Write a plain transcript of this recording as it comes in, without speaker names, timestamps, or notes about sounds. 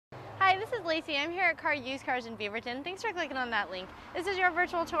this is Lacey. I'm here at Car Used Cars in Beaverton. Thanks for clicking on that link. This is your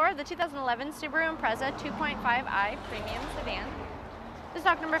virtual tour of the 2011 Subaru Impreza 2.5i Premium Sedan. The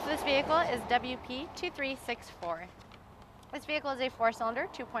stock number for this vehicle is WP2364. This vehicle is a 4-cylinder,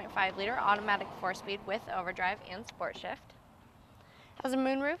 2.5-liter automatic 4-speed with overdrive and sport shift. It has a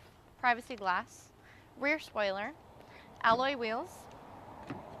moonroof, privacy glass, rear spoiler, alloy wheels,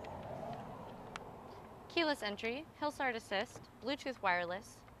 keyless entry, hill start assist, Bluetooth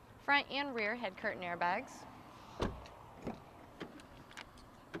wireless, front and rear head curtain airbags.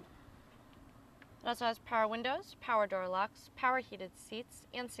 It also has power windows, power door locks, power heated seats,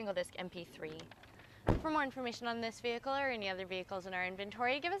 and single disc MP3. For more information on this vehicle or any other vehicles in our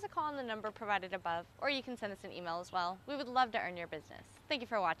inventory, give us a call on the number provided above, or you can send us an email as well. We would love to earn your business. Thank you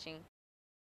for watching.